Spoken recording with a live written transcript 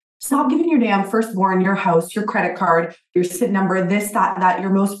stop giving your damn firstborn, your house, your credit card, your SIN number, this, that, your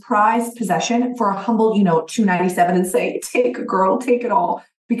most prized possession for a humble, $297 and say, take a girl, take it all.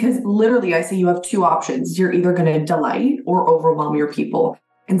 Because literally I say you have two options. You're either going to delight or overwhelm your people.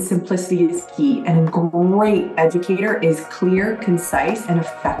 And simplicity is key. And a great educator is clear, concise, and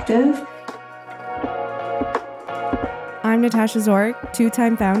effective. I'm Natasha Zork,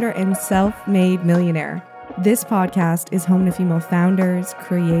 two-time founder and self-made millionaire. This podcast is home to female founders,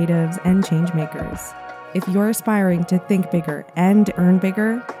 creatives, and change makers. If you're aspiring to think bigger and earn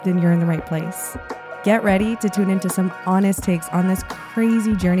bigger, then you're in the right place. Get ready to tune into some honest takes on this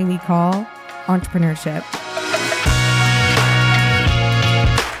crazy journey we call entrepreneurship.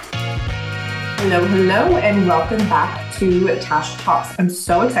 Hello, and welcome back to Tash Talks. I'm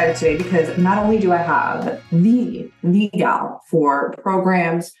so excited today because not only do I have the gal for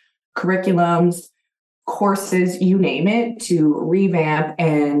programs, curriculums, courses, you name it, to revamp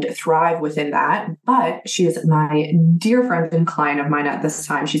and thrive within that, but she is my dear friend and client of mine at this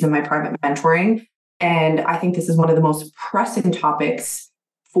time. She's in my private mentoring, and I think this is one of the most pressing topics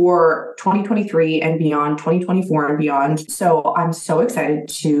for 2023 and beyond, 2024 and beyond. So I'm so excited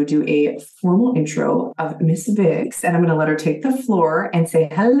to do a formal intro of Miss Vix, and I'm going to let her take the floor and say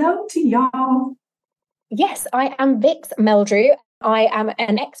hello to y'all. Yes, I am Vix Meldrew. I am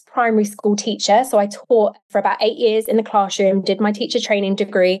an ex-primary school teacher. So I taught for about 8 years in the classroom, did my teacher training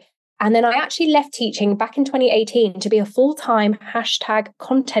degree. And then I actually left teaching back in 2018 to be a full-time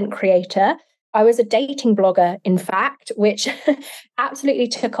 #content creator. I was a dating blogger, in fact, which absolutely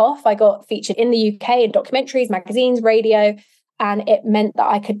took off. I got featured in the UK in documentaries, magazines, radio, and it meant that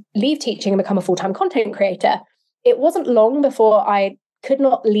I could leave teaching and become a full-time content creator. It wasn't long before I could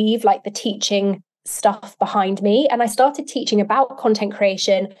not leave the teaching stuff behind me. And I started teaching about content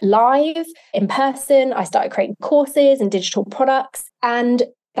creation live, in person. I started creating courses and digital products, and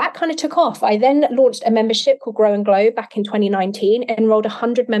that kind of took off. I then launched a membership called Grow and Glow back in 2019, enrolled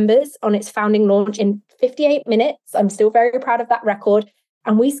 100 members on its founding launch in 58 minutes. I'm still very proud of that record.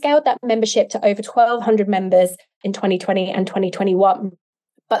 And we scaled that membership to over 1,200 members in 2020 and 2021.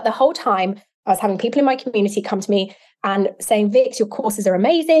 But the whole time, I was having people in my community come to me and saying, Vix, your courses are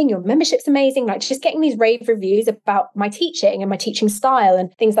amazing, your membership's amazing, just getting these rave reviews about my teaching and my teaching style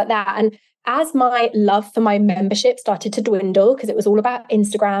and things like that. And as my love for my membership started to dwindle, because it was all about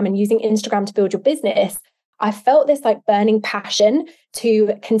Instagram and using Instagram to build your business, I felt this burning passion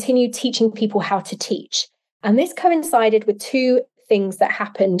to continue teaching people how to teach. And this coincided with two things that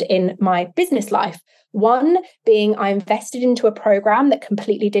happened in my business life. One being I invested into a program that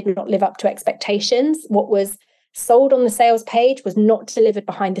completely did not live up to expectations. What was sold on the sales page was not delivered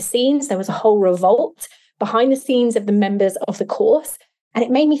behind the scenes. There was a whole revolt behind the scenes of the members of the course. And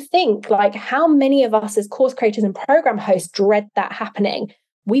it made me think, how many of us as course creators and program hosts dread that happening?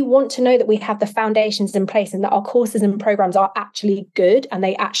 We want to know that we have the foundations in place and that our courses and programs are actually good and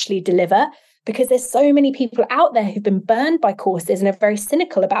they actually deliver, because there's so many people out there who've been burned by courses and are very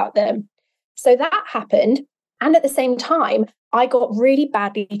cynical about them. So that happened. And at the same time, I got really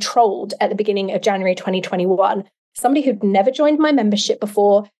badly trolled at the beginning of January 2021. Somebody who'd never joined my membership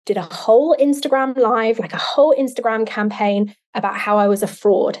before did a whole Instagram live, a whole Instagram campaign about how I was a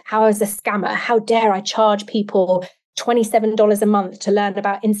fraud, how I was a scammer. How dare I charge people $27 a month to learn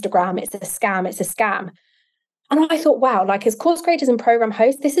about Instagram? It's a scam, it's a scam. And I thought, wow, as course creators and program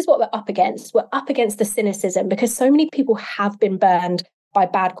hosts, this is what we're up against. We're up against the cynicism because so many people have been burned by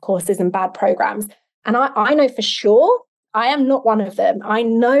bad courses and bad programs. And I know for sure I am not one of them. I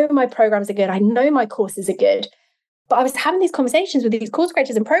know my programs are good. I know my courses are good. But I was having these conversations with these course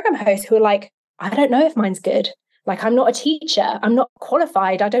creators and program hosts who are I don't know if mine's good. I'm not a teacher. I'm not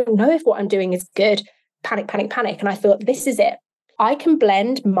qualified. I don't know if what I'm doing is good. Panic, panic, panic. And I thought, this is it. I can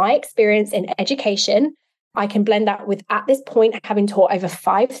blend my experience in education. I can blend that with, at this point, having taught over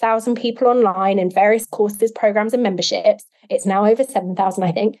 5,000 people online in various courses, programs, and memberships. It's now over 7,000,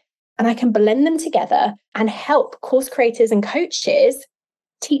 I think. And I can blend them together and help course creators and coaches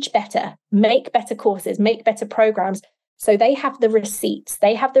teach better, make better courses, make better programs. So they have the receipts.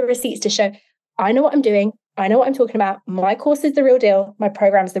 They have the receipts to show, I know what I'm doing. I know what I'm talking about. My course is the real deal. My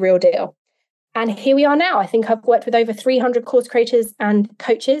program's the real deal. And here we are now. I think I've worked with over 300 course creators and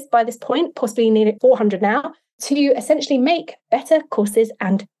coaches by this point, possibly nearly 400 now, to essentially make better courses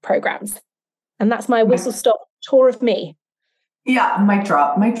and programs. And that's my whistle-stop tour of me. Yeah, mic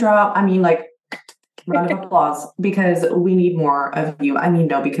drop. I mean, round of applause, because we need more of you. I mean,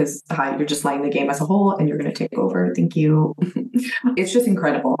 no, because you're just laying the game as a whole and you're going to take over. Thank you. It's just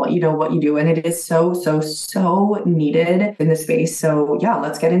incredible, what you do. And it is so, so, so needed in this space. So yeah,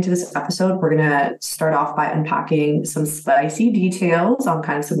 let's get into this episode. We're going to start off by unpacking some spicy details on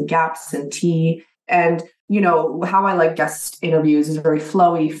kind of some gaps and tea. And, how I like guest interviews is very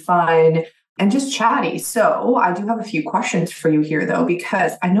flowy, fun, and just chatty. So I do have a few questions for you here, though,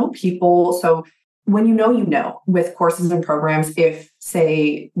 because I know people. So when with courses and programs, if,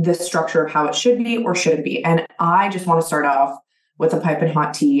 say, the structure of how it should be or shouldn't be. And I just want to start off with a pipe and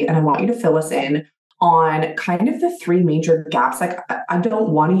hot tea, and I want you to fill us in on kind of the three major gaps. Like, I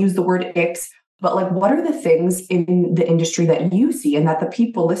don't want to use the word icks, but like, what are the things in the industry that you see and that the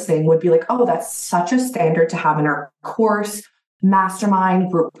people listening would be like, oh, that's such a standard to have in our course,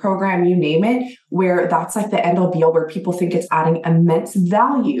 mastermind, group program, you name it, where that's like the end all be all, where people think it's adding immense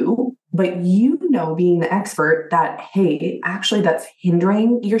value, but being the expert that, hey, actually that's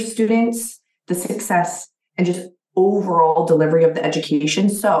hindering your students, the success and just overall delivery of the education.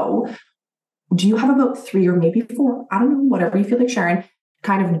 So do you have about 3 or maybe 4, I don't know, whatever you feel like sharing,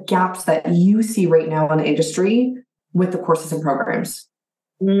 kind of gaps that you see right now in the industry with the courses and programs?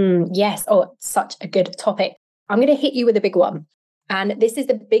 Yes. Oh, such a good topic. I'm going to hit you with a big one. And this is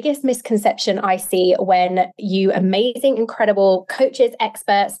the biggest misconception I see when you amazing, incredible coaches,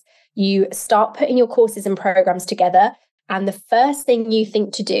 experts, you start putting your courses and programs together. And the first thing you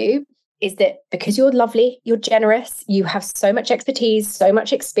think to do is that because you're lovely, you're generous, you have so much expertise, so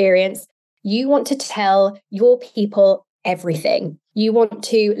much experience, you want to tell your people everything. You want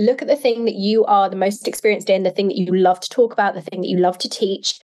to look at the thing that you are the most experienced in, the thing that you love to talk about, the thing that you love to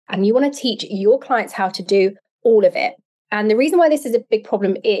teach, and you want to teach your clients how to do all of it. And the reason why this is a big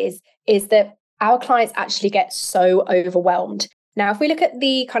problem is that our clients actually get so overwhelmed. Now, if we look at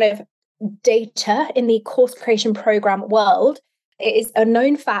the kind of data in the course creation program world, it is a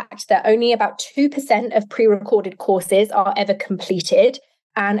known fact that only about 2% of pre-recorded courses are ever completed,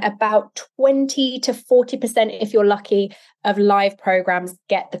 and about 20 to 40%, if you're lucky, of live programs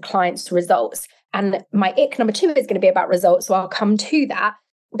get the client's results. And my ick number 2 is going to be about results, so I'll come to that.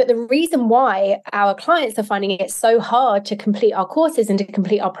 But the reason why our clients are finding it so hard to complete our courses and to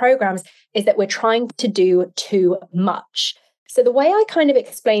complete our programs is that we're trying to do too much. So the way I kind of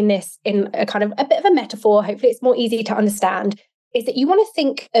explain this in a kind of a bit of a metaphor, hopefully it's more easy to understand, is that you want to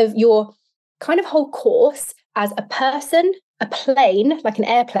think of your kind of whole course as a person, a plane, like an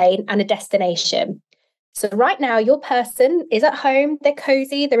airplane, and a destination. So right now, your person is at home, they're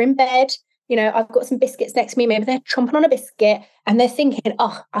cozy, they're in bed. I've got some biscuits next to me, maybe they're chomping on a biscuit and they're thinking,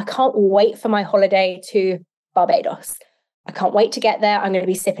 oh, I can't wait for my holiday to Barbados. I can't wait to get there. I'm going to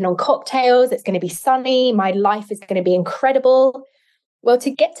be sipping on cocktails. It's going to be sunny. My life is going to be incredible. Well, to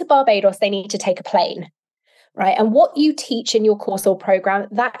get to Barbados, they need to take a plane, right? And what you teach in your course or program,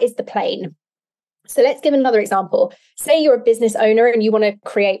 that is the plane. So let's give another example. Say you're a business owner and you want to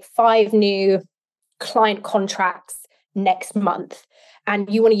create 5 new client contracts next month,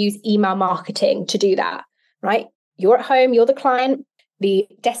 and you want to use email marketing to do that, right? You're at home, you're the client. The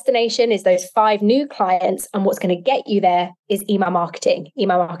destination is those 5 new clients, and what's going to get you there is email marketing.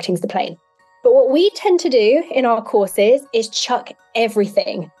 Email marketing is the plane. But what we tend to do in our courses is chuck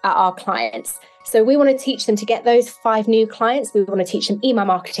everything at our clients. So we want to teach them to get those 5 new clients. We want to teach them email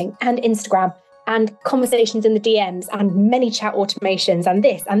marketing and Instagram and conversations in the DMs and many chat automations and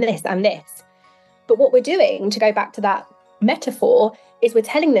this and this and this. But what we're doing, to go back to that metaphor, is we're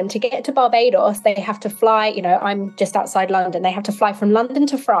telling them to get to Barbados, they have to fly, I'm just outside London, they have to fly from London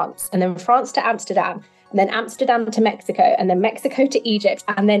to France, and then France to Amsterdam, and then Amsterdam to Mexico, and then Mexico to Egypt,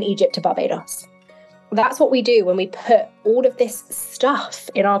 and then Egypt to Barbados. That's what we do when we put all of this stuff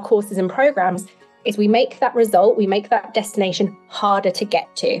in our courses and programs, is we make that result, we make that destination harder to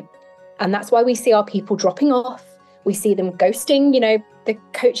get to. And that's why we see our people dropping off. We see them ghosting, the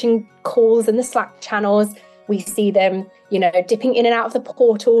coaching calls and the Slack channels. We see them, dipping in and out of the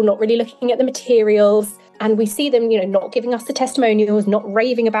portal, not really looking at the materials. And we see them, not giving us the testimonials, not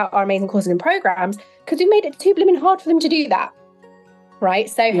raving about our amazing courses and programs, because we made it too blimmin' hard for them to do that. Right?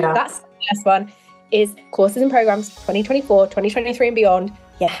 So That's the first one, is courses and programs 2024, 2023 and beyond.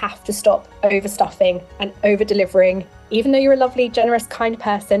 You have to stop overstuffing and over-delivering. Even though you're a lovely, generous, kind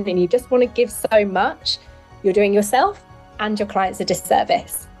person and you just want to give so much, you're doing yourself and your clients a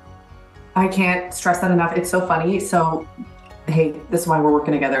disservice. I can't stress that enough. It's so funny. So, hey, this is why we're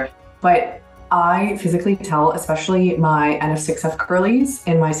working together. But I physically tell, especially my NF6F curlies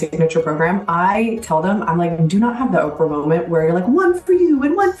in my signature program, I tell them, I'm like, do not have the Oprah moment where you're like, 1 for you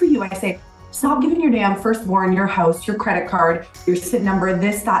and 1 for you. I say, stop giving your damn firstborn, your house, your credit card, your SIN number,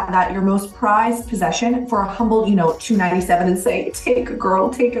 this, that, your most prized possession for a humble, $297 and say, take it, girl,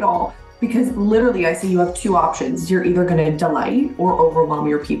 take it all. Because literally I say you have two options. You're either going to delight or overwhelm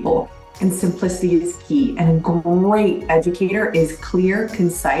your people. And simplicity is key. And a great educator is clear,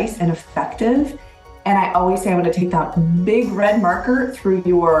 concise, and effective. And I always say I'm going to take that big red marker through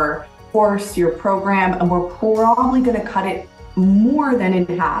your course, your program, and we're probably going to cut it more than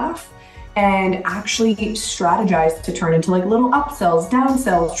in half and actually strategize to turn into like little upsells,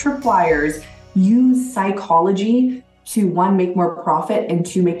 downsells, tripwires, use psychology to one, make more profit, and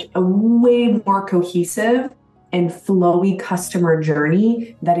to make a way more cohesive and flowy customer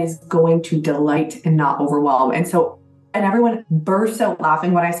journey that is going to delight and not overwhelm. And everyone bursts out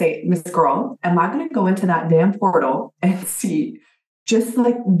laughing when I say, Miss Girl, am I going to go into that damn portal and see just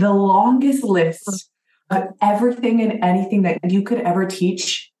like the longest list of everything and anything that you could ever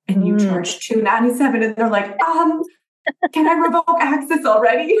teach, and you charge $297, and they're like, can I revoke access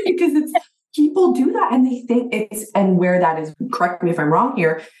already? Because people do that and they think and where that is, correct me if I'm wrong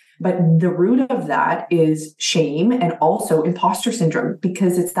here, but the root of that is shame and also imposter syndrome,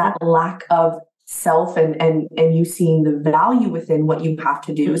 because it's that lack of self and you seeing the value within what you have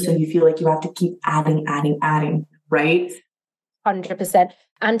to do. So you feel like you have to keep adding, right? 100%.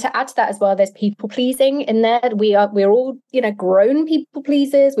 And to add to that as well, there's people pleasing in there. We're all, grown people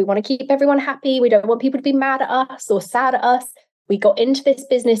pleasers. We want to keep everyone happy. We don't want people to be mad at us or sad at us. We got into this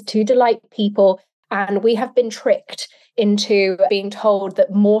business to delight people, and we have been tricked into being told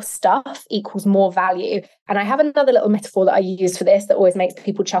that more stuff equals more value. And I have another little metaphor that I use for this that always makes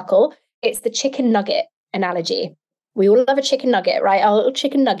people chuckle. It's the chicken nugget analogy. We all love a chicken nugget, right? Our little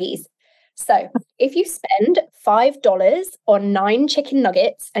chicken nuggies. So if you spend $5 on 9 chicken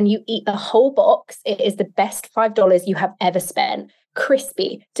nuggets and you eat the whole box, it is the best $5 you have ever spent.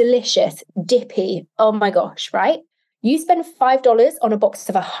 Crispy, delicious, dippy. Oh my gosh, right? You spend $5 on a box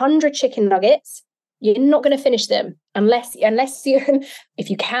of 100 chicken nuggets, you're not going to finish them unless you, if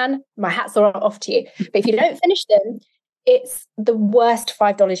you can, my hats are off to you. But if you don't finish them, it's the worst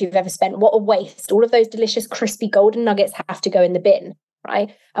 $5 you've ever spent. What a waste. All of those delicious, crispy golden nuggets have to go in the bin,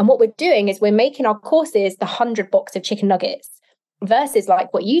 right? And what we're doing is we're making our courses the 100 box of chicken nuggets versus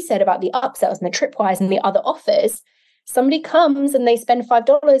like what you said about the upsells and the tripwires and the other offers. Somebody comes and they spend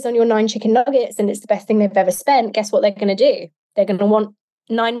 $5 on your 9 chicken nuggets and it's the best thing they've ever spent. Guess what they're going to do? They're going to want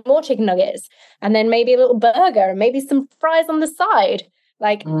 9 more chicken nuggets and then maybe a little burger and maybe some fries on the side.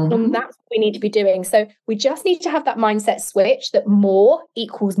 Like, and that's what we need to be doing. So we just need to have that mindset switch that more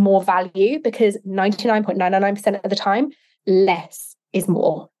equals more value, because 99.999% of the time, less is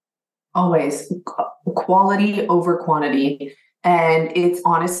more. Always quality over quantity. And it's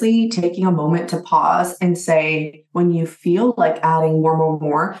honestly taking a moment to pause and say, when you feel like adding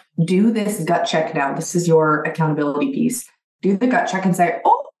more, do this gut check now. This is your accountability piece. Do the gut check and say,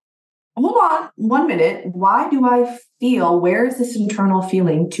 oh, hold on 1 minute. Why do I feel, where is this internal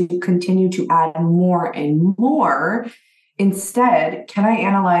feeling to continue to add more and more? Instead, can I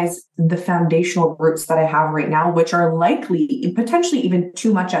analyze the foundational roots that I have right now, which are likely, potentially even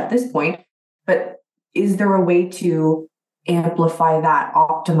too much at this point, but is there a way to amplify that,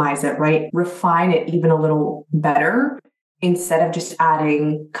 optimize it, right? Refine it even a little better instead of just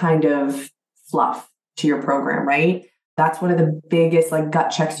adding kind of fluff to your program, right? That's one of the biggest like gut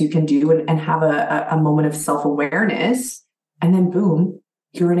checks you can do and have a moment of self-awareness. And then boom,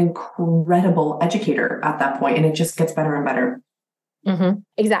 you're an incredible educator at that point, and it just gets better and better.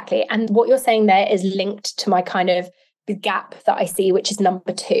 Exactly. And what you're saying there is linked to my kind of the gap that I see, which is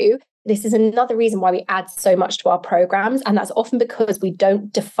number 2. This is another reason why we add so much to our programs. And that's often because we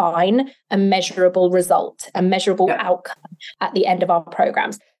don't define a measurable result, a measurable outcome at the end of our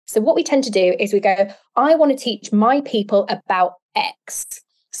programs. So what we tend to do is we go, I want to teach my people about X.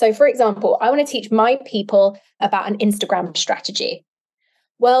 So for example, I want to teach my people about an Instagram strategy.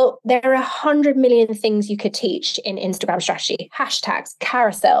 Well, there are 100 million things you could teach in Instagram strategy: hashtags,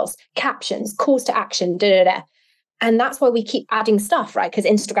 carousels, captions, calls to action, And that's why we keep adding stuff, right? Because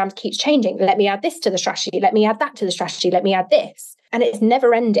Instagram keeps changing. Let me add this to the strategy. Let me add that to the strategy. Let me add this. And it's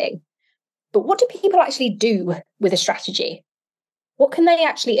never ending. But what do people actually do with a strategy? What can they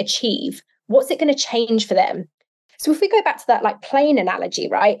actually achieve? What's it going to change for them? So if we go back to that like plane analogy,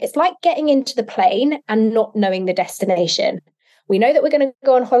 right? It's like getting into the plane and not knowing the destination. We know that we're going to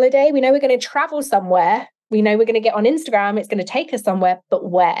go on holiday. We know we're going to travel somewhere. We know we're going to get on Instagram. It's going to take us somewhere, but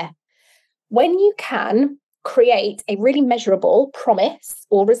where? When you can create a really measurable promise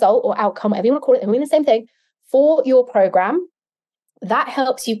or result or outcome, whatever you want to call it, I mean the same thing, for your program, that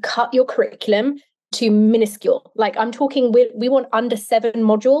helps you cut your curriculum to minuscule. Like I'm talking, we want under 7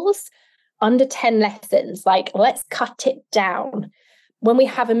 modules, under 10 lessons. Like let's cut it down. When we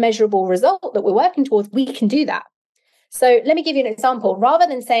have a measurable result that we're working towards, we can do that. So let me give you an example. Rather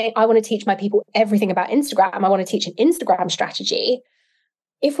than saying, I want to teach my people everything about Instagram, I want to teach an Instagram strategy.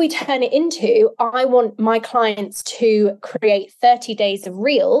 If we turn it into, I want my clients to create 30 days of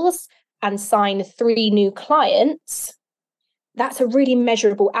reels and sign 3 new clients, that's a really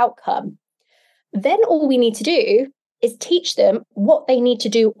measurable outcome. Then all we need to do is teach them what they need to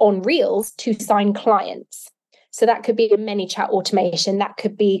do on reels to sign clients. So that could be a ManyChat automation, that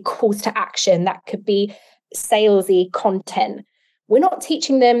could be calls to action, that could be salesy content. We're not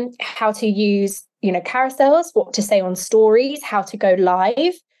teaching them how to use, carousels, what to say on stories, how to go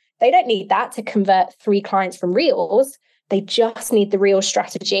live. They don't need that to convert 3 clients from reels. They just need the reel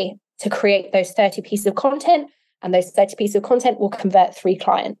strategy to create those 30 pieces of content, and those 30 pieces of content will convert 3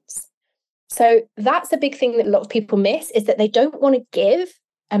 clients. So that's a big thing that a lot of people miss, is that they don't want to give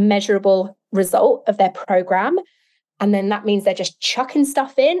a measurable result of their program. And then that means they're just chucking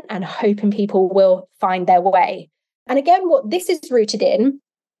stuff in and hoping people will find their way. And again, what this is rooted in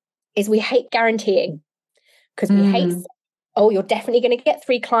is we hate guaranteeing, because we hate, oh, you're definitely going to get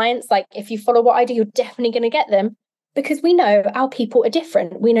 3 clients. Like, if you follow what I do, you're definitely going to get them, because we know our people are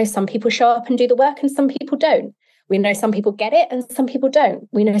different. We know some people show up and do the work and some people don't. We know some people get it and some people don't.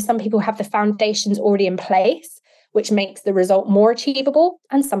 We know some people have the foundations already in place, which makes the result more achievable,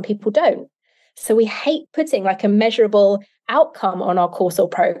 and some people don't. So we hate putting like a measurable outcome on our course or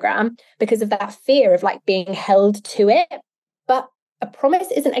program because of that fear of like being held to it. But a promise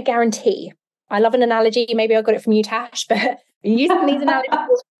isn't a guarantee. I love an analogy. Maybe I got it from you, Tash, but using these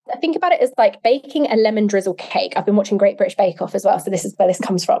analogies, I think about it as like baking a lemon drizzle cake. I've been watching Great British Bake Off as well, so this is where this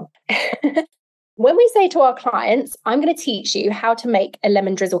comes from. When we say to our clients, I'm going to teach you how to make a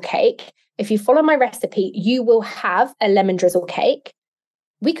lemon drizzle cake. If you follow my recipe, you will have a lemon drizzle cake.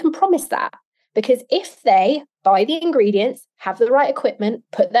 We can promise that, because if they buy the ingredients, have the right equipment,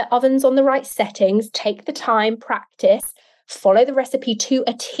 put their ovens on the right settings, take the time, practice, follow the recipe to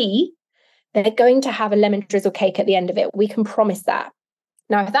a T, they're going to have a lemon drizzle cake at the end of it. We can promise that.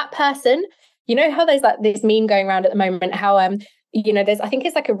 Now, if that person, how there's like this meme going around at the moment, how there's, I think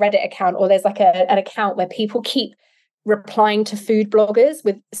it's like a Reddit account, or there's like an account where people keep replying to food bloggers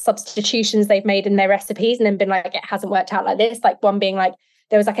with substitutions they've made in their recipes and then been like, it hasn't worked out like this. Like one being like,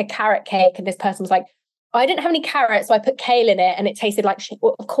 there was like a carrot cake and this person was like, I didn't have any carrots, so I put kale in it and it tasted like shit.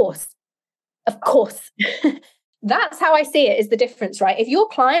 Well, of course. That's how I see it, is the difference, right? If your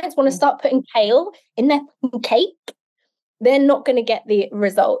clients want to start putting kale in their cake, they're not going to get the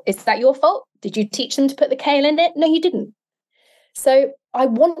result. Is that your fault? Did you teach them to put the kale in it? No, you didn't. So I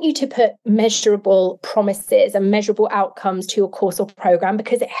want you to put measurable promises and measurable outcomes to your course or program,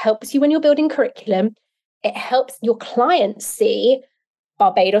 because it helps you when you're building curriculum. It helps your clients see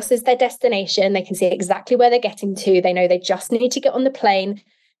Barbados is their destination. They can see exactly where they're getting to. They know they just need to get on the plane.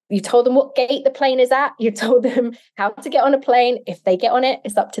 You told them what gate the plane is at. You told them how to get on a plane. If they get on it,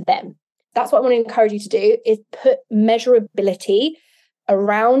 it's up to them. That's what I want to encourage you to do, is put measurability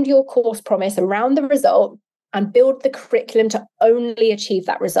around your course promise, around the result, and build the curriculum to only achieve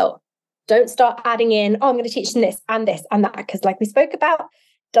that result. Don't start adding in, I'm going to teach them this and that, because like we spoke about,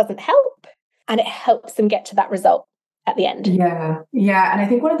 doesn't help, and it helps them get to that result at the end. Yeah. And I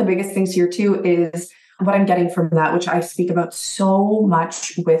think one of the biggest things here too is what I'm getting from that, which I speak about so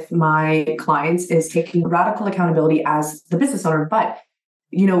much with my clients, is taking radical accountability as the business owner. But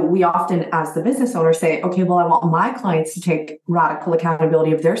we often, as the business owner, say, okay, well, I want my clients to take radical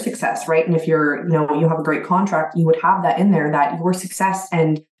accountability of their success, right? And if you're, you have a great contract, you would have that in there, that your success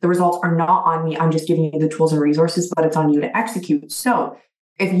and the results are not on me. I'm just giving you the tools and resources, but it's on you to execute. So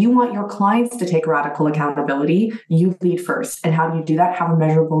if you want your clients to take radical accountability, you lead first. And how do you do that? Have a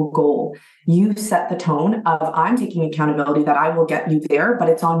measurable goal. You set the tone of, I'm taking accountability that I will get you there, but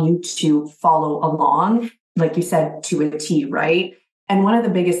it's on you to follow along, like you said, to a T, right? And one of the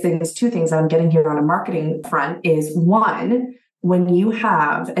biggest things, 2 things I'm getting here on a marketing front is, one, when you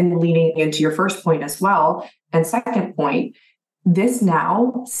have, and leading into your first point as well, and second point, this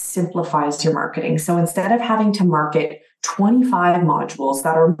now simplifies your marketing. So instead of having to market 25 modules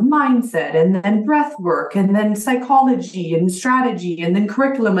that are mindset and then breath work and then psychology and strategy and then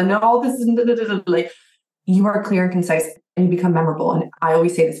curriculum and all this, you are clear and concise and you become memorable. And I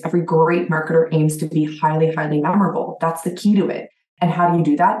always say this, every great marketer aims to be highly, highly memorable. That's the key to it. And how do you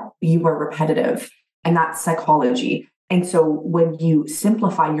do that? You are repetitive, and that's psychology. And so when you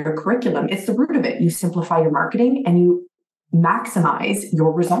simplify your curriculum, it's the root of it. You simplify your marketing and you maximize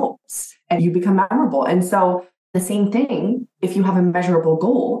your results and you become memorable. And so the same thing, if you have a measurable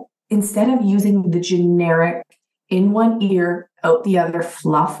goal, instead of using the generic in one ear, out the other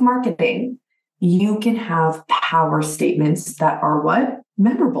fluff marketing, you can have power statements that are what?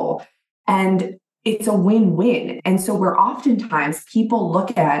 Memorable. And it's a win-win. And so where oftentimes people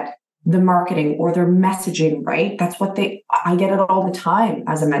look at the marketing or their messaging, right? That's what I get it all the time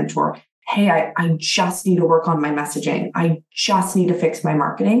as a mentor. Hey, I just need to work on my messaging. I just need to fix my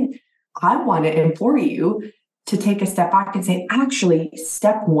marketing. I want to implore you to take a step back and say, actually,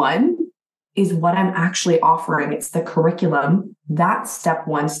 step one is what I'm actually offering. It's the curriculum. That's step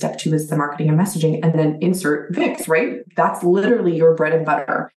one. Step two is the marketing and messaging, and then insert Vix, right? That's literally your bread and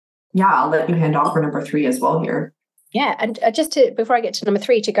butter. Yeah, I'll let you hand off for number 3 as well here. Yeah. And before I get to number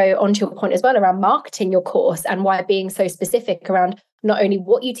 3, to go on to your point as well around marketing your course and why being so specific around not only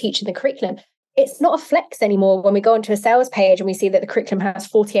what you teach in the curriculum, it's not a flex anymore when we go onto a sales page and we see that the curriculum has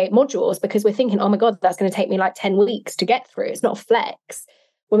 48 modules, because we're thinking, oh my God, that's going to take me like 10 weeks to get through. It's not a flex.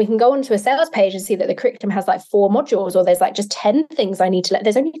 When we can go onto a sales page and see that the curriculum has like 4 modules, or there's like just 10 things I need to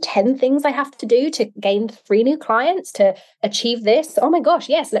there's only 10 things I have to do to gain 3 new clients to achieve this. Oh my gosh,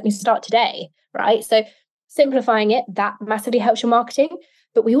 yes, let me start today, right? So simplifying it, that massively helps your marketing.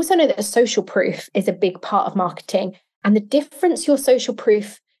 But we also know that the social proof is a big part of marketing. And the difference your social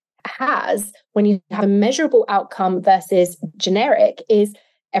proof has when you have a measurable outcome versus generic is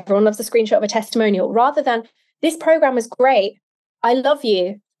everyone loves a screenshot of a testimonial, rather than this program is great. I love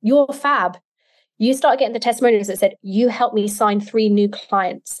you. You're fab. You start getting the testimonials that said, you helped me sign 3 new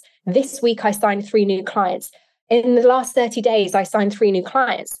clients. This week, I signed 3 new clients. In the last 30 days, I signed 3 new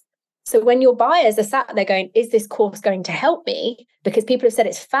clients. So when your buyers are sat there going, is this course going to help me? Because people have said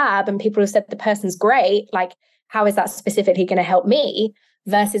it's fab and people have said the person's great. Like, how is that specifically going to help me?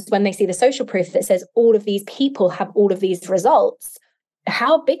 Versus when they see the social proof that says all of these people have all of these results.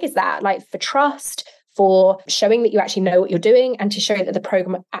 How big is that? Like, for trust, for showing that you actually know what you're doing, and to show that the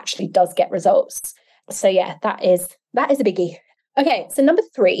program actually does get results. So yeah, that is a biggie. Okay, so number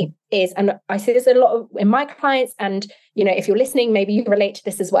 3 is, and I see this a lot in my clients, and if you're listening, maybe you relate to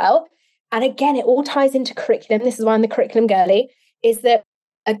this as well. And again, it all ties into curriculum. This is why I'm the curriculum girly, is that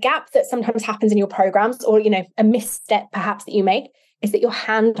a gap that sometimes happens in your programs, or a misstep perhaps that you make, is that you're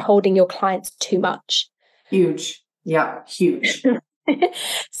hand holding your clients too much. Huge. Yeah, huge.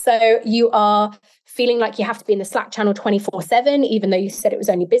 So you are feeling like you have to be in the Slack channel 24/7, even though you said it was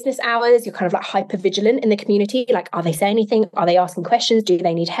only business hours. You're kind of like hyper vigilant in the community. Like, are they saying anything? Are they asking questions? Do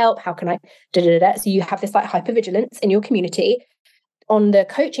they need help? How can I? So you have this like hyper vigilance in your community. On the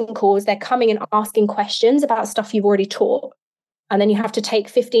coaching calls, they're coming and asking questions about stuff you've already taught. And then you have to take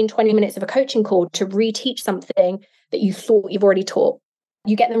 15, 20 minutes of a coaching call to reteach something that you thought you've already taught.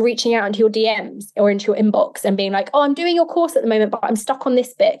 You get them reaching out into your DMs or into your inbox and being like, oh, I'm doing your course at the moment, but I'm stuck on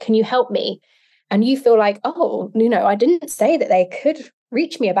this bit. Can you help me? And you feel like, oh, I didn't say that they could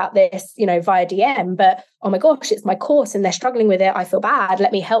reach me about this, via DM, but oh my gosh, it's my course and they're struggling with it. I feel bad.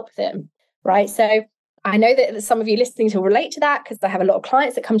 Let me help them. Right. So I know that some of you listening will relate to that, because I have a lot of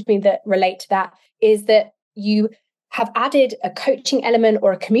clients that come to me that relate to that, is that you have added a coaching element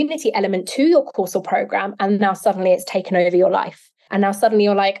or a community element to your course or program. And now suddenly it's taken over your life. And now suddenly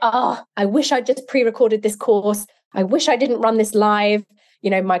you're like, I wish I just pre-recorded this course. I wish I didn't run this live.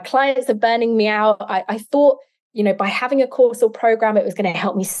 My clients are burning me out. I thought, by having a course or program, it was going to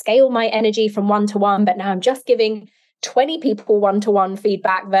help me scale my energy from 1-to-1. But now I'm just giving 20 people 1-to-1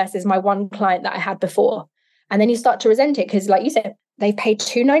 feedback versus my one client that I had before. And then you start to resent it because, like you said, they've paid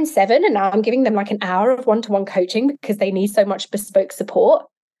 $297 and now I'm giving them like an hour of 1-to-1 coaching because they need so much bespoke support.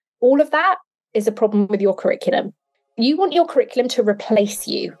 All of that is a problem with your curriculum. You want your curriculum to replace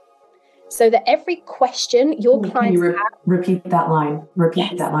you, so that every question your clients have... Repeat that line.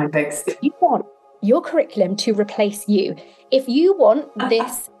 Repeat that line, Vix. You want your curriculum to replace you. If you want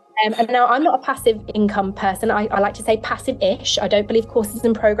this... and now I'm not a passive income person. I like to say passive-ish. I don't believe courses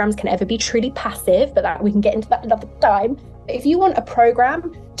and programs can ever be truly passive, but we can get into that another time. If you want a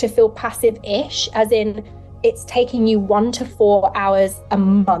program to feel passive-ish, as in it's taking you 1 to 4 hours a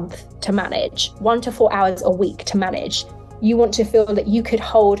month to manage, 1 to 4 hours a week to manage, you want to feel that you could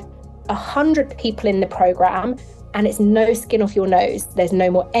hold 100 people in the program and it's no skin off your nose. There's no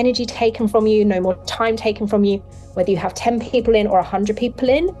more energy taken from you, no more time taken from you. Whether you have 10 people in or 100 people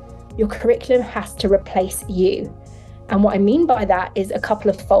in, your curriculum has to replace you. And what I mean by that is a couple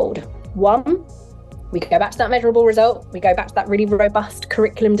of fold. One, we go back to that measurable result. We go back to that really robust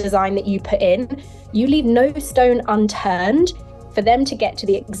curriculum design that you put in. You leave no stone unturned for them to get to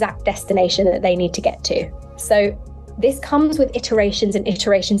the exact destination that they need to get to. So this comes with iterations and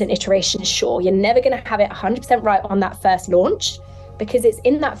iterations and iterations. Sure, you're never going to have it 100% right on that first launch, because it's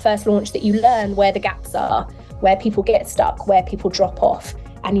in that first launch that you learn where the gaps are, where people get stuck, where people drop off,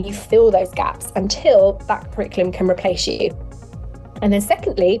 and you fill those gaps until that curriculum can replace you. And then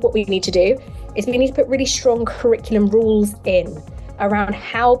secondly, what we need to do is we need to put really strong curriculum rules in. around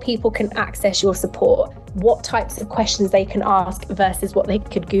how people can access your support, what types of questions they can ask versus what they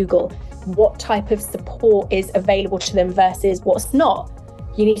could Google, what type of support is available to them versus what's not.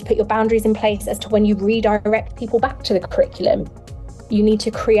 You need to put your boundaries in place as to when you redirect people back to the curriculum. You need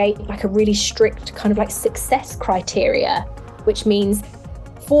to create like a really strict kind of like success criteria, which means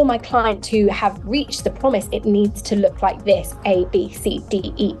for my client to have reached the promise, it needs to look like this: A, B, C,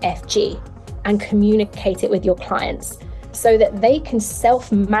 D, E, F, G, and communicate it with your clients so that they can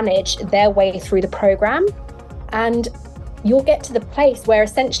self-manage their way through the program. And you'll get to the place where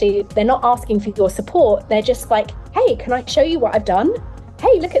essentially they're not asking for your support. They're just like, hey, can I show you what I've done?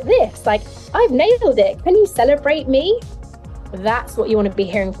 Hey, look at this. Like, I've nailed it. Can you celebrate me? That's what you want to be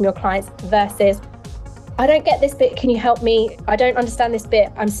hearing from your clients versus, I don't get this bit. Can you help me? I don't understand this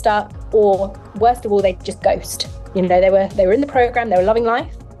bit. I'm stuck. Or worst of all, they just ghost. You know, they were in the program, they were loving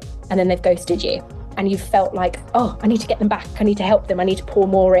life, and then they've ghosted you. And you felt like, oh, I need to get them back. I need to help them. I need to pour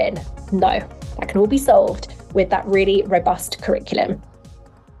more in. No, that can all be solved with that really robust curriculum.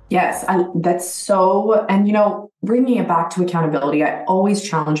 Yes, that's so, and bringing it back to accountability, I always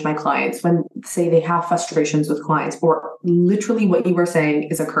challenge my clients when, say, they have frustrations with clients or literally what you were saying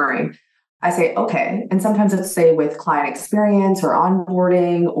is occurring. I say, okay, and sometimes it's, say, with client experience or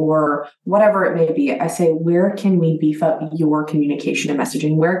onboarding or whatever it may be. I say, where can we beef up your communication and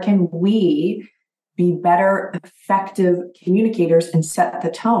messaging? Where can we be better, effective communicators and set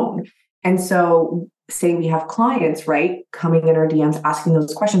the tone? And so, say we have clients, right, coming in our DMs, asking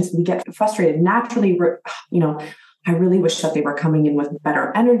those questions, we get frustrated. Naturally, I really wish that they were coming in with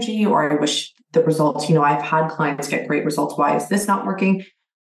better energy, or I wish the results, I've had clients get great results. Why is this not working?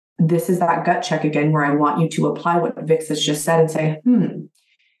 This is that gut check again, where I want you to apply what Vix has just said and say,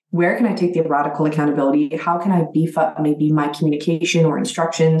 where can I take the radical accountability? How can I beef up maybe my communication or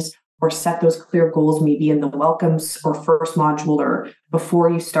instructions, or set those clear goals maybe in the welcomes or first module or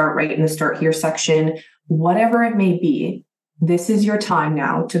before you start, right in the start here section, whatever it may be. This is your time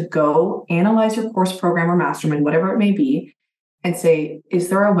now to go analyze your course, program, or mastermind, whatever it may be, and say, is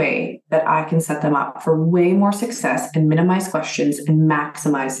there a way that I can set them up for way more success and minimize questions and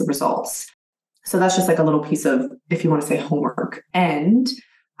maximize the results? So that's just like a little piece of, if you want to say, homework. And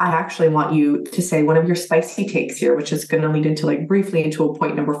I actually want you to say one of your spicy takes here, which is going to lead into briefly into a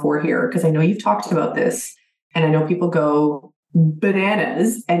point number 4 here, because I know you've talked about this and I know people go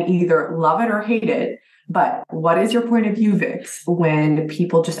bananas and either love it or hate it. But what is your point of view, Vix, when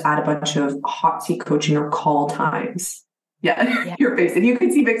people just add a bunch of hot seat coaching or call times? Yeah. Your face. If you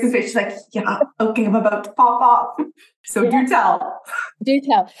can see Vix's face, she's like, yeah, okay, I'm about to pop off. So do tell. Do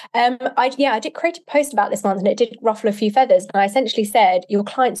tell. I did create a post about this once and it did ruffle a few feathers. And I essentially said, your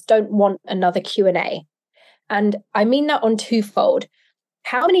clients don't want another Q&A. And I mean that on twofold.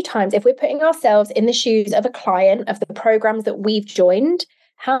 How many times, if we're putting ourselves in the shoes of a client of the programs that we've joined,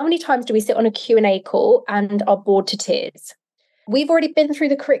 how many times do we sit on a Q&A call and are bored to tears? We've already been through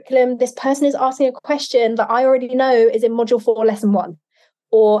the curriculum. This person is asking a question that I already know is in module 4, lesson 1.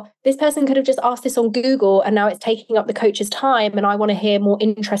 Or this person could have just asked this on Google and now it's taking up the coach's time and I want to hear more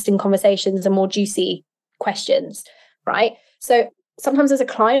interesting conversations and more juicy questions, right? So sometimes as a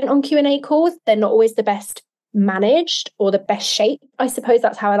client on Q&A calls, they're not always the best managed or the best shape. I suppose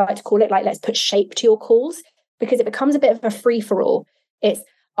that's how I like to call it. Like, let's put shape to your calls, because it becomes a bit of a free-for-all. It's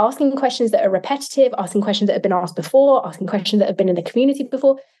asking questions that are repetitive, asking questions that have been asked before, asking questions that have been in the community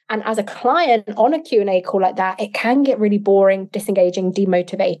before. And as a client on a Q&A call like that, it can get really boring, disengaging,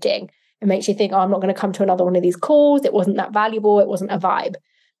 demotivating. It makes you think, oh, I'm not going to come to another one of these calls. It wasn't that valuable. It wasn't a vibe.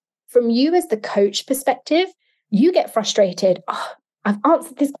 From you as the coach perspective, you get frustrated. Oh, I've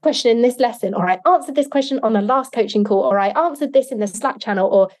answered this question in this lesson, or I answered this question on the last coaching call, or I answered this in the Slack channel,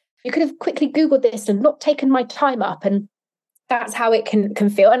 or you could have quickly Googled this and not taken my time up. And that's how it can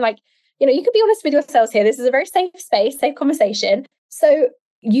feel. And you can be honest with yourselves here. This is a very safe space, safe conversation. So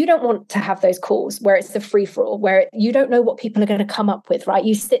you don't want to have those calls where it's the free-for-all, where you don't know what people are going to come up with, right?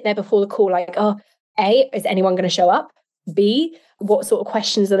 You sit there before the call like, oh, A, is anyone going to show up? B, what sort of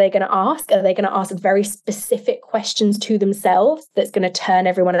questions are they going to ask? Are they going to ask very specific questions to themselves that's going to turn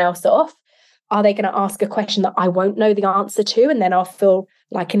everyone else off? Are they going to ask a question that I won't know the answer to and then I'll feel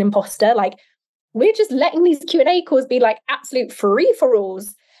like an imposter? We're just letting these Q&A calls be like absolute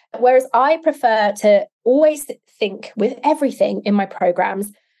free-for-alls. Whereas I prefer to always think with everything in my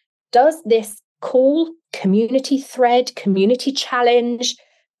programs, does this call, community thread, community challenge,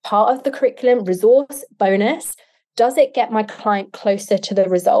 part of the curriculum, resource, bonus, does it get my client closer to the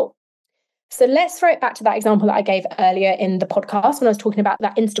result? So let's throw it back to that example that I gave earlier in the podcast when I was talking about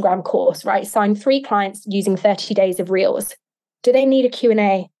that Instagram course, right? Sign 3 clients using 30 days of reels. Do they need a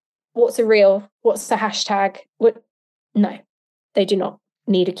Q&A? What's a reel? What's the hashtag? No. They do not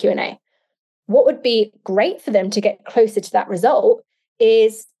need a Q&A. What would be great for them to get closer to that result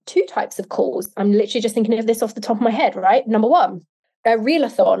is 2 types of calls. I'm literally just thinking of this off the top of my head, right? Number 1, a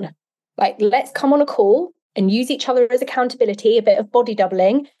reelathon. Like, let's come on a call and use each other as accountability, a bit of body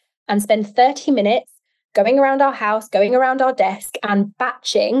doubling, and spend 30 minutes going around our house, going around our desk, and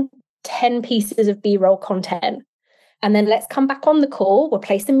batching 10 pieces of B-roll content. And then let's come back on the call. We'll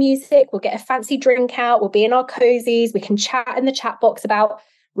play some music. We'll get a fancy drink out. We'll be in our cozies. We can chat in the chat box about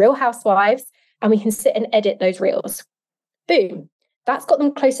Real Housewives, and we can sit and edit those reels. Boom. That's got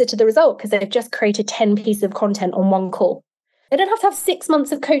them closer to the result because they've just created 10 pieces of content on one call. They don't have to have 6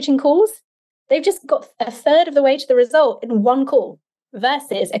 months of coaching calls. They've just got a third of the way to the result in one call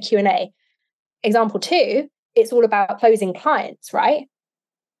versus a Q&A. Example 2, it's all about closing clients, right?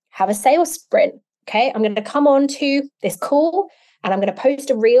 Have a sales sprint. Okay, I'm going to come on to this call and I'm going to post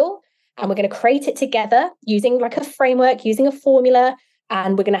a reel and we're going to create it together using like a framework, using a formula.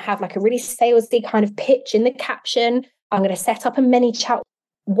 And we're going to have like a really salesy kind of pitch in the caption. I'm going to set up a ManyChat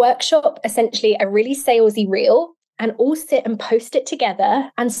workshop, essentially a really salesy reel, and all sit and post it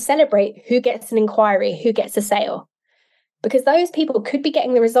together and celebrate who gets an inquiry, who gets a sale. Because those people could be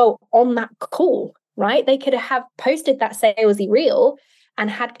getting the result on that call, right? They could have posted that salesy reel and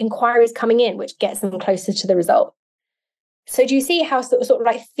had inquiries coming in, which gets them closer to the result. So do you see how sort of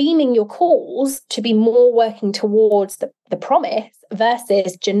like theming your calls to be more working towards the promise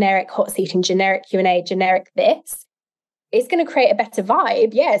versus generic hot seating, generic Q&A, generic this? It's going to create a better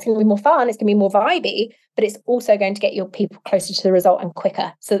vibe. Yeah, it's going to be more fun. It's going to be more vibey, but it's also going to get your people closer to the result and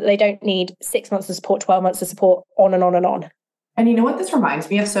quicker so that they don't need 6 months of support, 12 months of support, on and on and on. And you know what this reminds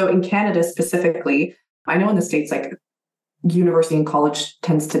me of? So in Canada specifically, I know in the States, like university and college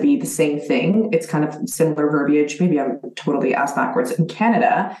tends to be the same thing. It's kind of similar verbiage. Maybe I'm totally ass backwards. In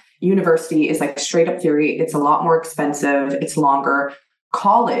Canada, university is like straight up theory. It's a lot more expensive. It's longer.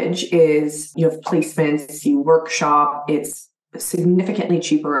 College is, you have placements, you workshop. It's significantly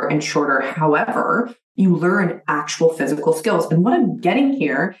cheaper and shorter. However, you learn actual physical skills. And what I'm getting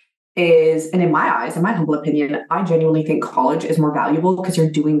here is, and in my eyes, in my humble opinion, I genuinely think college is more valuable because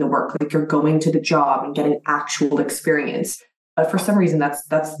you're doing the work, like you're going to the job and getting actual experience. But for some reason, that's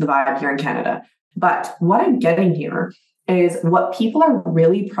the vibe here in Canada. But what I'm getting here is what people are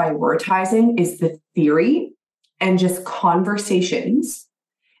really prioritizing is the theory and just conversations.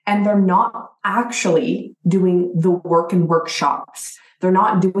 And they're not actually doing the work in workshops. They're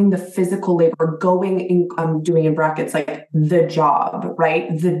not doing the physical labor, going in, I'm doing in brackets, like the job, right?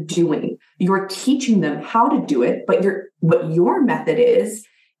 The doing. You're teaching them how to do it, but what your method is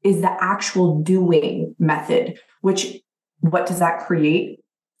the actual doing method, which, what does that create?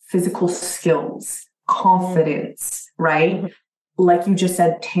 Physical skills, confidence, right? Like you just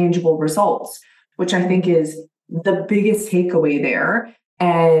said, tangible results, which I think is the biggest takeaway there.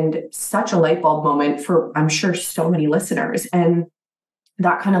 And such a light bulb moment for, I'm sure, so many listeners. And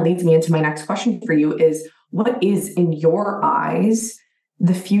that kind of leads me into my next question for you is, what is, in your eyes,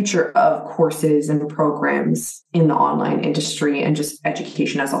 the future of courses and programs in the online industry and just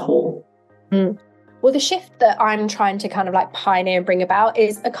education as a whole? Well, the shift that I'm trying to kind of like pioneer and bring about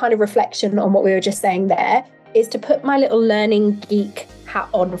is a kind of reflection on what we were just saying there, is to put my little learning geek hat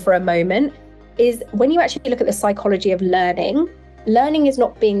on for a moment, is when you actually look at the psychology of learning is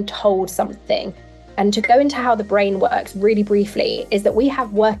not being told something. And to go into how the brain works really briefly is that we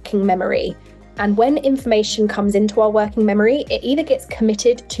have working memory. And when information comes into our working memory, it either gets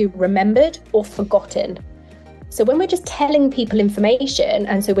committed to remembered or forgotten. So when we're just telling people information,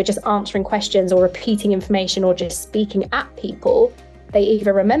 and so we're just answering questions or repeating information or just speaking at people, they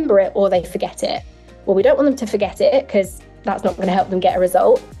either remember it or they forget it. Well, we don't want them to forget it because that's not going to help them get a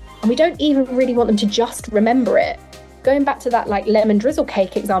result. And we don't even really want them to just remember it. Going back to that like lemon drizzle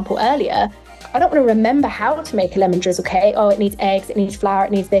cake example earlier, I don't want to remember how to make a lemon drizzle cake. Oh, it needs eggs, it needs flour,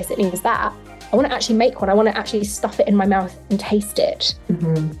 it needs this, it needs that. I want to actually make one. I want to actually stuff it in my mouth and taste it.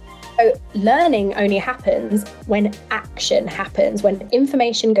 Mm-hmm. So learning only happens when action happens, when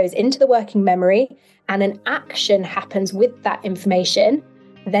information goes into the working memory and an action happens with that information,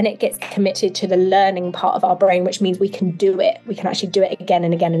 then it gets committed to the learning part of our brain, which means we can do it. We can actually do it again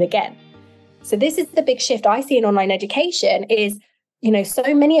and again and again. So this is the big shift I see in online education is,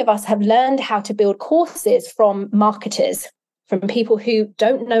 so many of us have learned how to build courses from marketers, from people who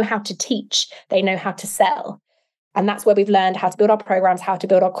don't know how to teach, they know how to sell. And that's where we've learned how to build our programs, how to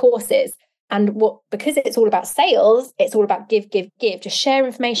build our courses. And because it's all about sales, it's all about give, just share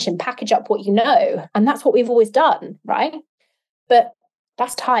information, package up what you know. And that's what we've always done, right? But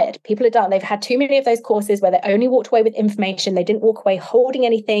that's tired. People are done. They've had too many of those courses where they only walked away with information. They didn't walk away holding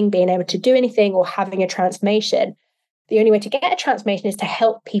anything, being able to do anything or having a transformation. the only way to get a transformation is to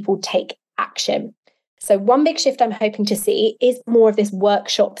help people take action. So one big shift I'm hoping to see is more of this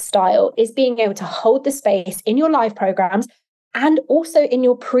workshop style, is being able to hold the space in your live programs and also in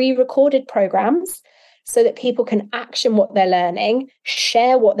your pre-recorded programs so that people can action what they're learning,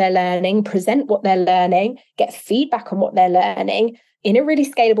 share what they're learning, present what they're learning, get feedback on what they're learning in a really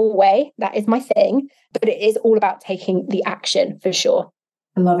scalable way. That is my thing, but it is all about taking the action for sure.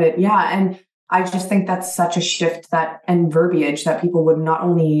 I love it. Yeah. And I just think that's such a shift and verbiage that people would not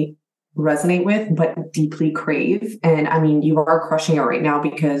only resonate with, but deeply crave. And I mean, you are crushing it right now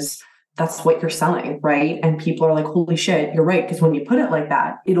because that's what you're selling, right? And people are like, holy shit, you're right. Because when you put it like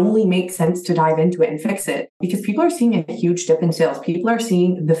that, it only makes sense to dive into it and fix it, because people are seeing a huge dip in sales. People are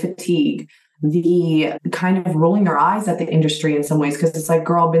seeing the fatigue, the kind of rolling their eyes at the industry in some ways, because it's like,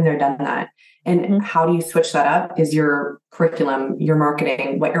 girl, been there, done that. And how do you switch that up is your curriculum, your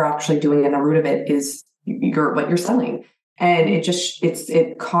marketing, what you're actually doing, and the root of it is what you're selling. And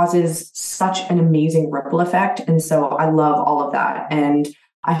it causes such an amazing ripple effect. And so I love all of that. And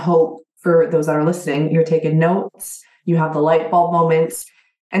I hope for those that are listening, you're taking notes, you have the light bulb moments.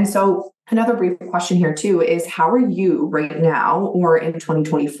 And so another brief question here too is, how are you right now, or in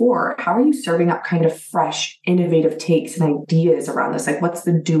 2024, how are you serving up kind of fresh, innovative takes and ideas around this? Like, what's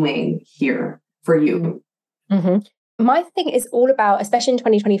the doing here for you? My thing is all about, especially in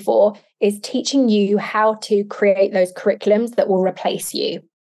 2024, is teaching you how to create those curriculums that will replace you.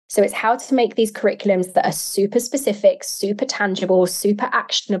 So it's how to make these curriculums that are super specific, super tangible, super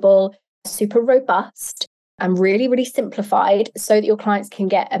actionable, super robust, and really, really simplified so that your clients can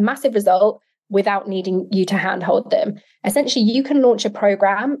get a massive result without needing you to handhold them. Essentially, you can launch a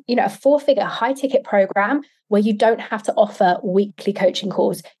program, a 4-figure high ticket program where you don't have to offer weekly coaching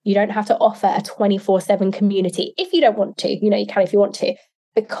calls. You don't have to offer a 24/7 community if you don't want to. You can if you want to,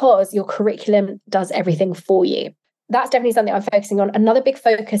 because your curriculum does everything for you. That's definitely something I'm focusing on. Another big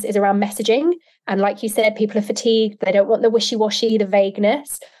focus is around messaging. And like you said, people are fatigued. They don't want the wishy-washy, the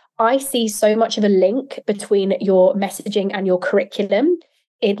vagueness. I see so much of a link between your messaging and your curriculum,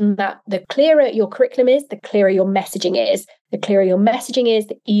 in that the clearer your curriculum is, the clearer your messaging is. The clearer your messaging is,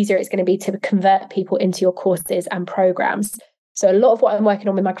 the easier it's going to be to convert people into your courses and programs. So a lot of what I'm working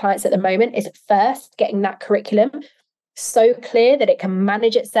on with my clients at the moment is first getting that curriculum so clear that it can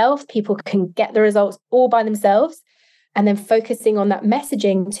manage itself. People can get the results all by themselves. And then focusing on that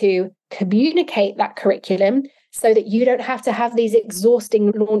messaging to communicate that curriculum so that you don't have to have these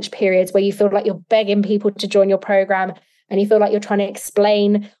exhausting launch periods where you feel like you're begging people to join your program and you feel like you're trying to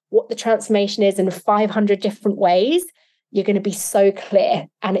explain what the transformation is in 500 different ways. You're going to be so clear,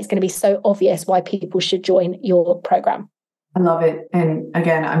 and it's going to be so obvious why people should join your program. I love it. And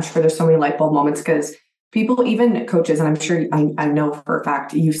again, I'm sure there's so many light bulb moments, because people, even coaches, and I'm sure I know for a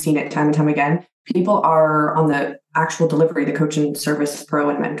fact you've seen it time and time again, people are on the actual delivery, the coaching service pro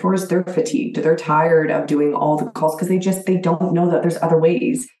and mentors, they're fatigued. They're tired of doing all the calls because they don't know that there's other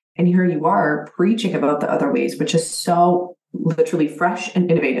ways. And here you are preaching about the other ways, which is so literally fresh and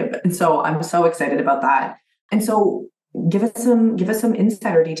innovative. And so I'm so excited about that. And so give us some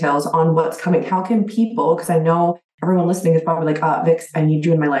insider details on what's coming. How can people, because I know everyone listening is probably like, Vix, I need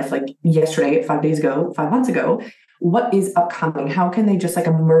you in my life like yesterday, 5 days ago, 5 months ago. What is upcoming? How can they just like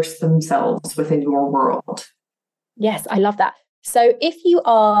immerse themselves within your world? Yes, I love that. So if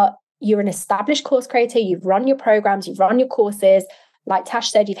you're an established course creator, you've run your programs, you've run your courses, like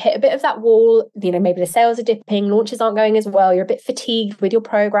Tash said, you've hit a bit of that wall, maybe the sales are dipping, launches aren't going as well, you're a bit fatigued with your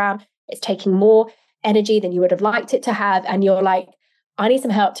program, it's taking more energy than you would have liked it to have, and you're like, I need some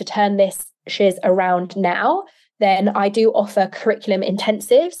help to turn this shiz around now. Then I do offer curriculum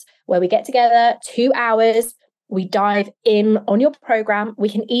intensives where we get together 2 hours, we dive in on your program. We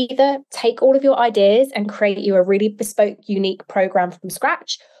can either take all of your ideas and create you a really bespoke, unique program from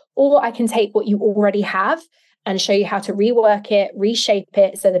scratch, or I can take what you already have and show you how to rework it, reshape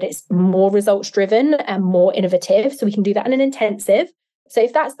it so that it's more results driven and more innovative. So we can do that in an intensive. So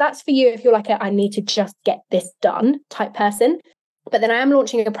if that's for you, if you're like I need to just get this done type person. But then I am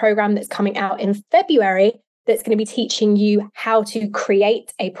launching a program that's coming out in February that's going to be teaching you how to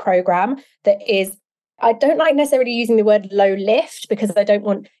create a program that is, I don't like necessarily using the word low lift, because I don't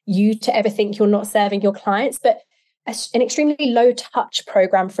want you to ever think you're not serving your clients, but an extremely low touch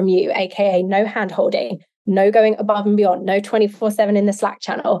program from you, aka no hand holding, no going above and beyond, no 24/7 in the Slack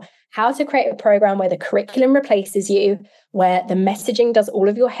channel. How to create a program where the curriculum replaces you, where the messaging does all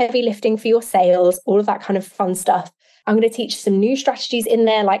of your heavy lifting for your sales, all of that kind of fun stuff. I'm going to teach some new strategies in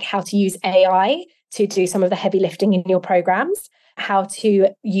there, like how to use AI to do some of the heavy lifting in your programs, how to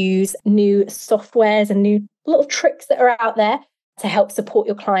use new softwares and new little tricks that are out there to help support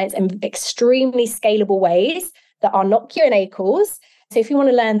your clients in extremely scalable ways that are not Q&A calls. So if you want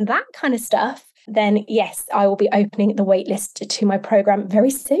to learn that kind of stuff, then yes, I will be opening the waitlist to my program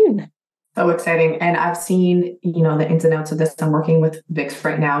very soon. So exciting. And I've seen, the ins and outs of this. I'm working with Vix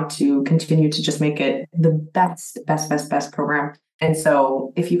right now to continue to just make it the best program. And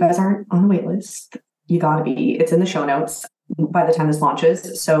so if you guys aren't on the waitlist, you got to be. It's in the show notes by the time this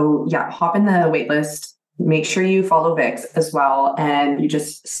launches. So yeah, hop in the waitlist. Make sure you follow Vix as well. And you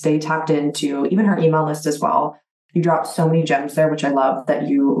just stay tapped into even her email list as well. You drop so many gems there, which I love that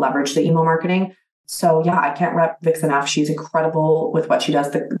you leverage the email marketing. So yeah, I can't rep Vix enough. She's incredible with what she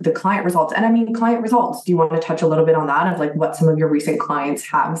does, the client results. And I mean, client results, do you want to touch a little bit on that of like what some of your recent clients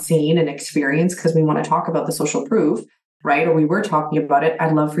have seen and experienced? Because we want to talk about the social proof, right? Or we were talking about it.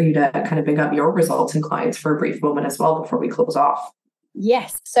 I'd love for you to kind of big up your results and clients for a brief moment as well before we close off.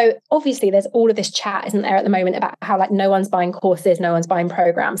 Yes. So obviously there's all of this chat, isn't there, at the moment about how like no one's buying courses, no one's buying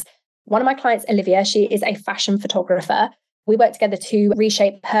programs. One of my clients, Olivia, she is a fashion photographer. We work together to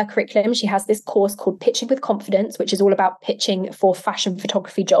reshape her curriculum. She has this course called Pitching with Confidence, which is all about pitching for fashion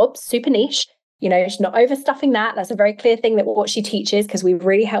photography jobs, super niche. She's not overstuffing that. That's a very clear thing that what she teaches, because we've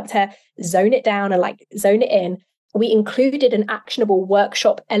really helped her zone it down and like zone it in. We included an actionable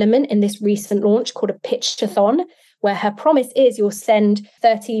workshop element in this recent launch called a pitch-a-thon, where her promise is you'll send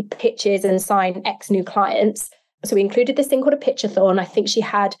 30 pitches and sign X new clients. So we included this thing called a pitch-a-thon. I think she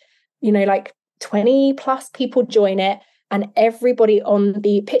had, like 20 plus people join it. And everybody on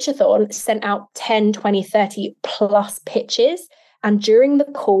the pitch-a-thon sent out 10, 20, 30 plus pitches. And during the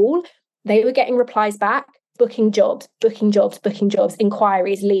call, they were getting replies back, booking jobs,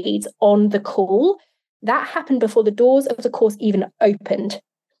 inquiries, leads on the call. That happened before the doors of the course even opened,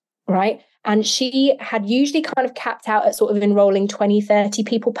 right? And she had usually kind of capped out at sort of enrolling 20, 30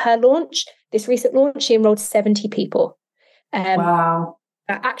 people per launch. This recent launch, she enrolled 70 people. Wow.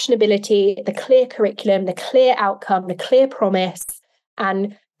 Actionability, the clear curriculum, the clear outcome, the clear promise,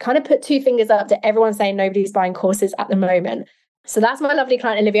 and kind of put two fingers up to everyone saying nobody's buying courses at the moment. So that's my lovely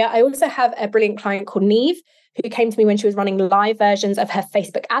client, Olivia. I also have a brilliant client called Neve, who came to me when she was running live versions of her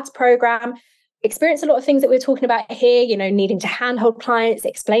Facebook ads program, experienced a lot of things that we're talking about here, needing to handhold clients,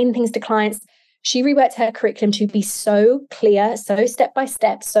 explain things to clients. She reworked her curriculum to be so clear, so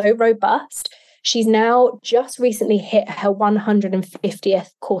step-by-step, so robust. She's now just recently hit her 150th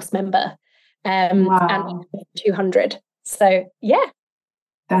course member and 200. So, yeah.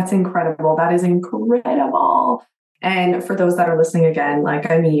 That's incredible. That is incredible. And for those that are listening again,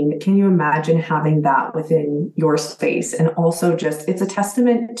 can you imagine having that within your space? And also just, it's a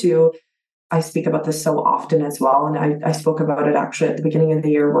testament to, I speak about this so often as well. And I spoke about it actually at the beginning of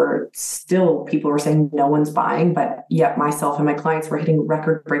the year where still people were saying no one's buying, but yet myself and my clients were hitting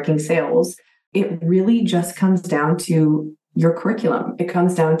record-breaking sales. It really just comes down to your curriculum. It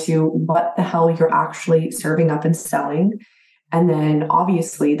comes down to what the hell you're actually serving up and selling. And then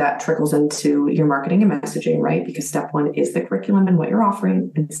obviously that trickles into your marketing and messaging, right? Because step one is the curriculum and what you're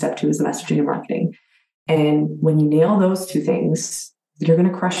offering. And step two is the messaging and marketing. And when you nail those two things, you're going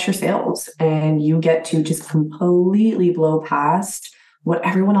to crush your sales and you get to just completely blow past what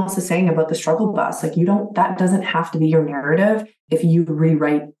everyone else is saying about the struggle bus. That doesn't have to be your narrative if you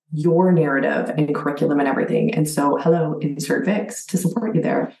rewrite your narrative and curriculum and everything. And so, hello, insert Vix to support you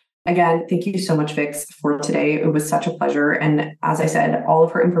there. Again, thank you so much, Vix, for today. It was such a pleasure. And as I said, all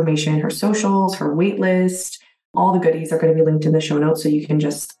of her information, her socials, her wait list, all the goodies are going to be linked in the show notes. So you can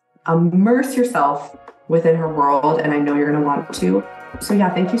just immerse yourself within her world. And I know you're going to want to. So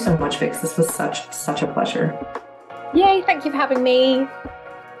yeah, thank you so much, Vix. This was such a pleasure. Yay, thank you for having me.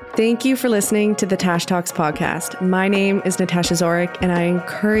 Thank you for listening to the Tash Talks podcast. My name is Natasha Zoric, and I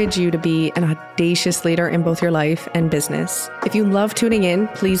encourage you to be an audacious leader in both your life and business. If you love tuning in,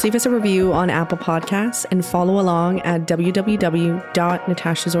 please leave us a review on Apple Podcasts and follow along at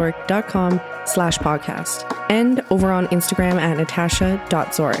www.natashazoric.com/podcast and over on Instagram at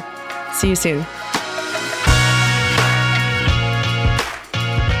natasha.zoric. See you soon.